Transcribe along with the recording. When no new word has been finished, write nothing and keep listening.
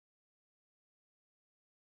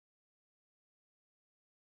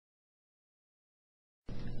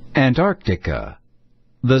Antarctica,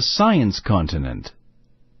 the Science Continent,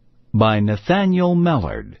 by Nathaniel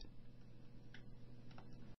Mellard.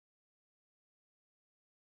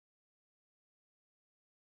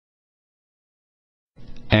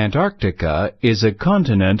 Antarctica is a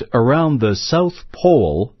continent around the South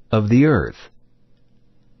Pole of the Earth.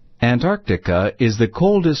 Antarctica is the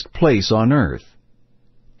coldest place on Earth,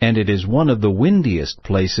 and it is one of the windiest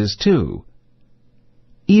places too.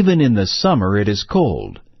 Even in the summer it is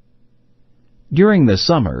cold. During the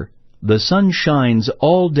summer, the sun shines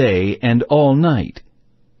all day and all night.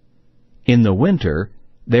 In the winter,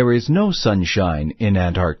 there is no sunshine in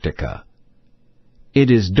Antarctica. It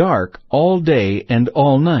is dark all day and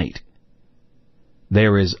all night.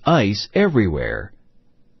 There is ice everywhere.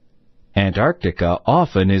 Antarctica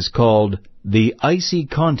often is called the icy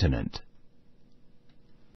continent.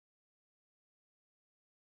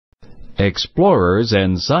 Explorers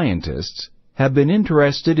and scientists have been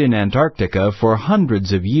interested in Antarctica for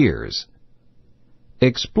hundreds of years.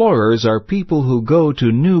 Explorers are people who go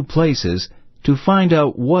to new places to find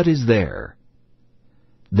out what is there.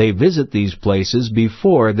 They visit these places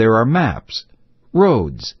before there are maps,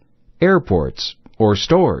 roads, airports, or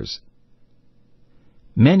stores.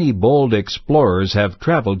 Many bold explorers have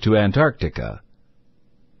traveled to Antarctica.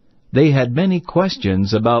 They had many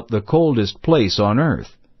questions about the coldest place on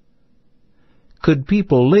Earth. Could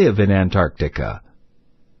people live in Antarctica?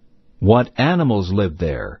 What animals lived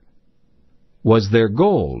there? Was there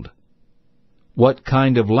gold? What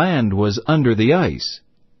kind of land was under the ice?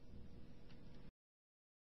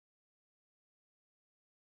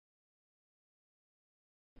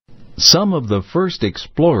 Some of the first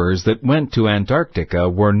explorers that went to Antarctica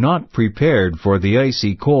were not prepared for the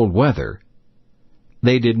icy cold weather.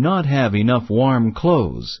 They did not have enough warm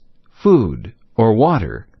clothes, food, or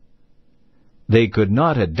water. They could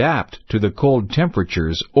not adapt to the cold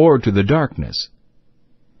temperatures or to the darkness.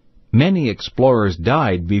 Many explorers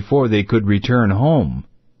died before they could return home.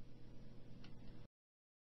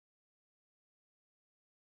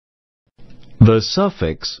 The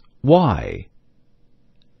suffix y.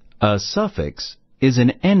 A suffix is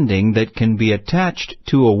an ending that can be attached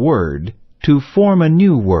to a word to form a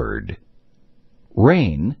new word.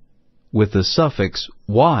 Rain, with the suffix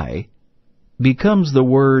y, becomes the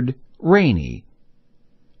word rainy.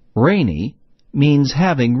 Rainy means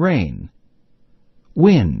having rain.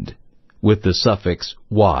 Wind, with the suffix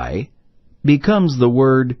y, becomes the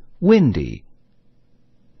word windy.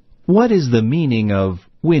 What is the meaning of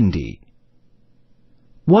windy?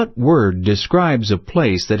 What word describes a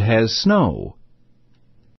place that has snow?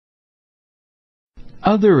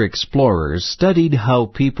 Other explorers studied how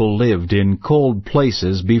people lived in cold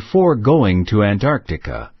places before going to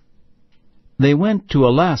Antarctica. They went to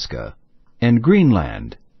Alaska and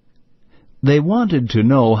Greenland. They wanted to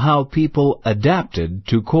know how people adapted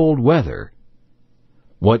to cold weather.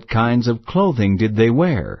 What kinds of clothing did they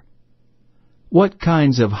wear? What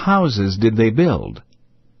kinds of houses did they build?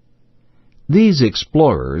 These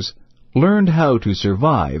explorers learned how to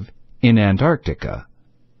survive in Antarctica.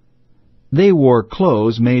 They wore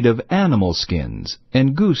clothes made of animal skins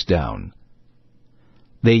and goose down.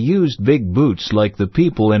 They used big boots like the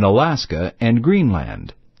people in Alaska and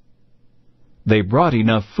Greenland. They brought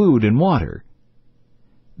enough food and water.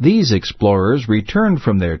 These explorers returned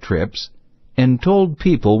from their trips and told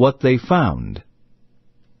people what they found.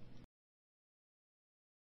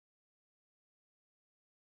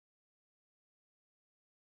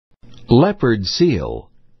 Leopard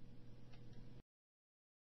seal.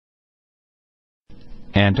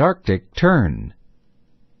 Antarctic tern.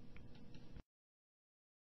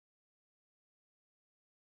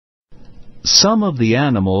 Some of the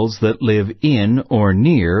animals that live in or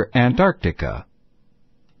near Antarctica.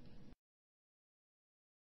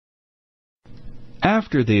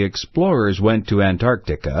 After the explorers went to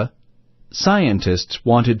Antarctica, scientists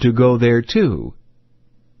wanted to go there too.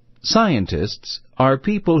 Scientists are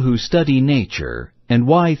people who study nature and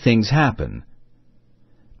why things happen.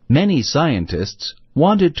 Many scientists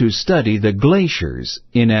wanted to study the glaciers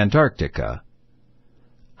in Antarctica.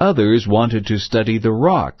 Others wanted to study the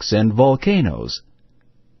rocks and volcanoes.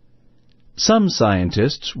 Some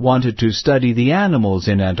scientists wanted to study the animals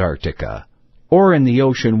in Antarctica or in the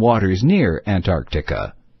ocean waters near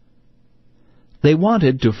Antarctica. They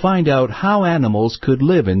wanted to find out how animals could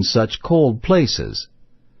live in such cold places.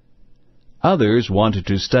 Others wanted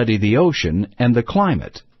to study the ocean and the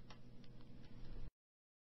climate.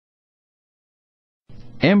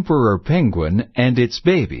 Emperor penguin and its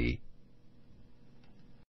baby.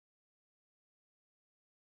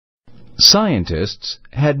 Scientists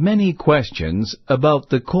had many questions about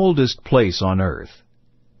the coldest place on Earth.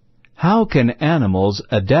 How can animals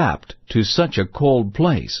adapt to such a cold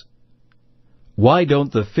place? Why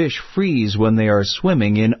don't the fish freeze when they are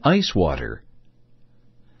swimming in ice water?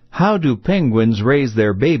 How do penguins raise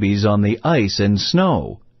their babies on the ice and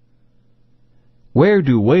snow? Where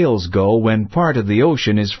do whales go when part of the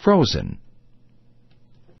ocean is frozen?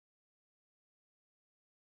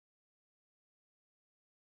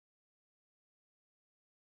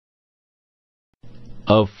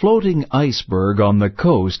 A floating iceberg on the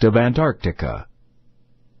coast of Antarctica.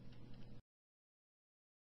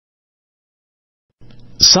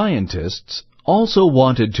 Scientists also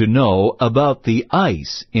wanted to know about the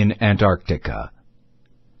ice in Antarctica.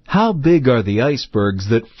 How big are the icebergs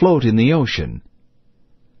that float in the ocean?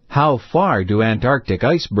 How far do Antarctic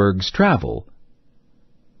icebergs travel?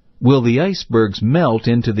 Will the icebergs melt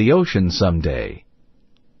into the ocean someday?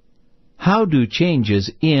 How do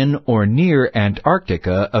changes in or near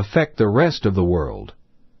Antarctica affect the rest of the world?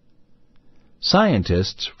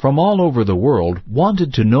 Scientists from all over the world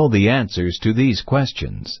wanted to know the answers to these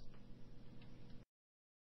questions.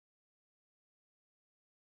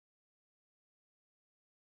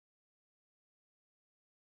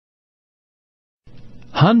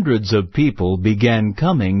 Hundreds of people began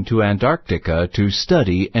coming to Antarctica to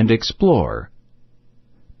study and explore.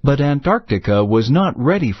 But Antarctica was not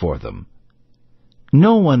ready for them.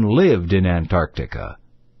 No one lived in Antarctica.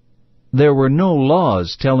 There were no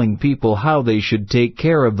laws telling people how they should take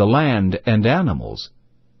care of the land and animals.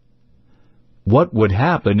 What would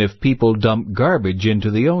happen if people dumped garbage into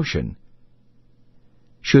the ocean?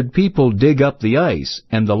 Should people dig up the ice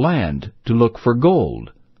and the land to look for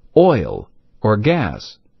gold, oil, or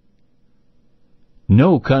gas?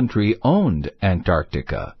 No country owned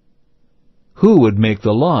Antarctica. Who would make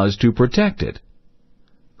the laws to protect it?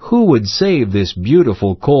 Who would save this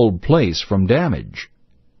beautiful cold place from damage?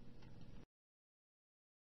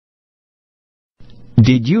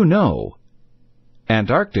 Did you know?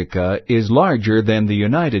 Antarctica is larger than the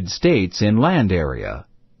United States in land area.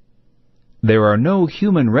 There are no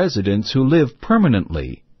human residents who live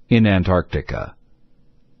permanently in Antarctica.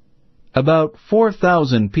 About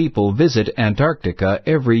 4,000 people visit Antarctica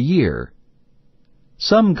every year.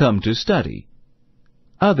 Some come to study.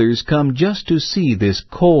 Others come just to see this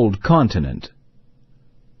cold continent.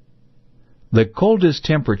 The coldest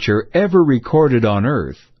temperature ever recorded on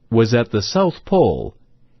Earth was at the South Pole,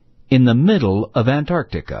 in the middle of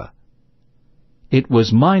Antarctica. It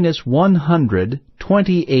was minus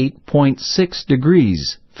 128.6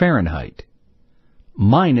 degrees Fahrenheit,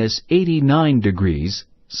 minus 89 degrees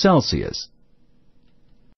Celsius.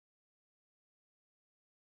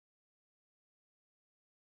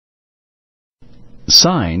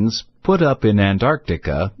 Signs put up in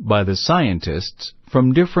Antarctica by the scientists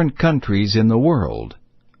from different countries in the world.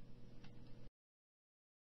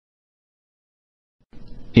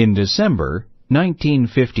 In December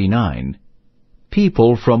 1959,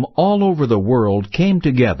 people from all over the world came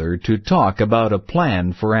together to talk about a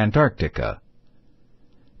plan for Antarctica.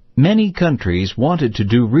 Many countries wanted to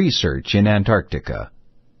do research in Antarctica.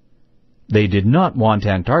 They did not want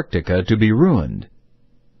Antarctica to be ruined.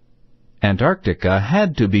 Antarctica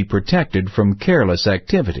had to be protected from careless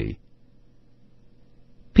activity.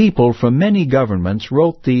 People from many governments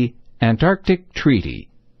wrote the Antarctic Treaty.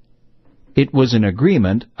 It was an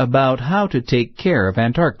agreement about how to take care of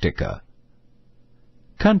Antarctica.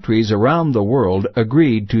 Countries around the world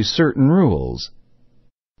agreed to certain rules.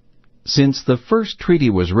 Since the first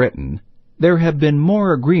treaty was written, there have been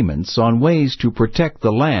more agreements on ways to protect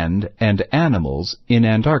the land and animals in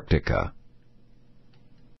Antarctica.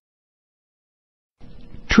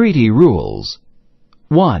 Treaty Rules.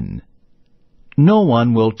 1. No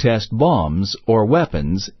one will test bombs or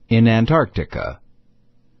weapons in Antarctica.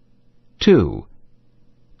 2.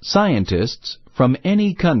 Scientists from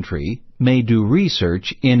any country may do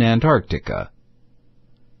research in Antarctica.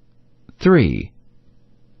 3.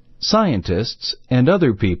 Scientists and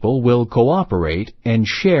other people will cooperate and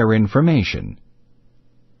share information.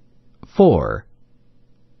 4.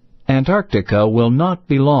 Antarctica will not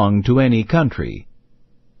belong to any country.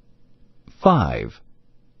 5.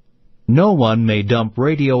 No one may dump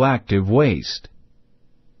radioactive waste.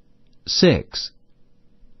 6.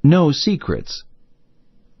 No secrets.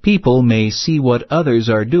 People may see what others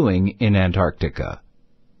are doing in Antarctica.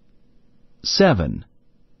 7.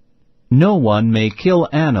 No one may kill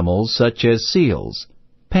animals such as seals,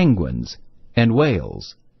 penguins, and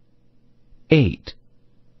whales. 8.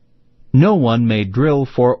 No one may drill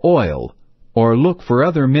for oil or look for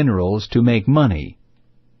other minerals to make money.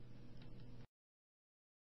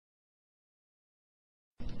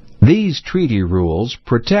 These treaty rules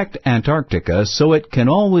protect Antarctica so it can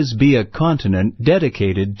always be a continent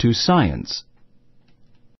dedicated to science.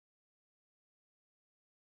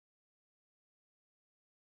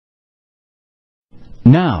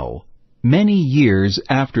 Now, many years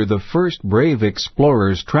after the first brave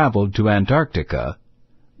explorers traveled to Antarctica,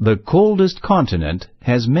 the coldest continent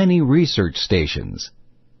has many research stations.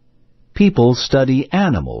 People study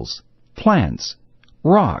animals, plants,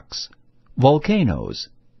 rocks, volcanoes,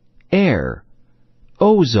 air,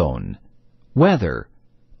 ozone, weather,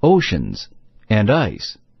 oceans, and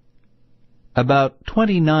ice. About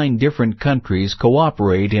 29 different countries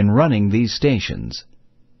cooperate in running these stations.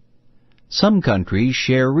 Some countries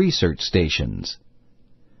share research stations.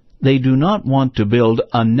 They do not want to build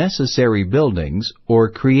unnecessary buildings or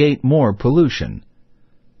create more pollution.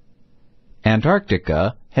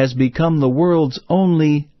 Antarctica has become the world's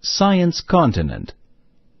only science continent.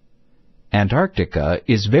 Antarctica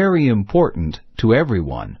is very important to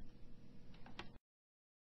everyone.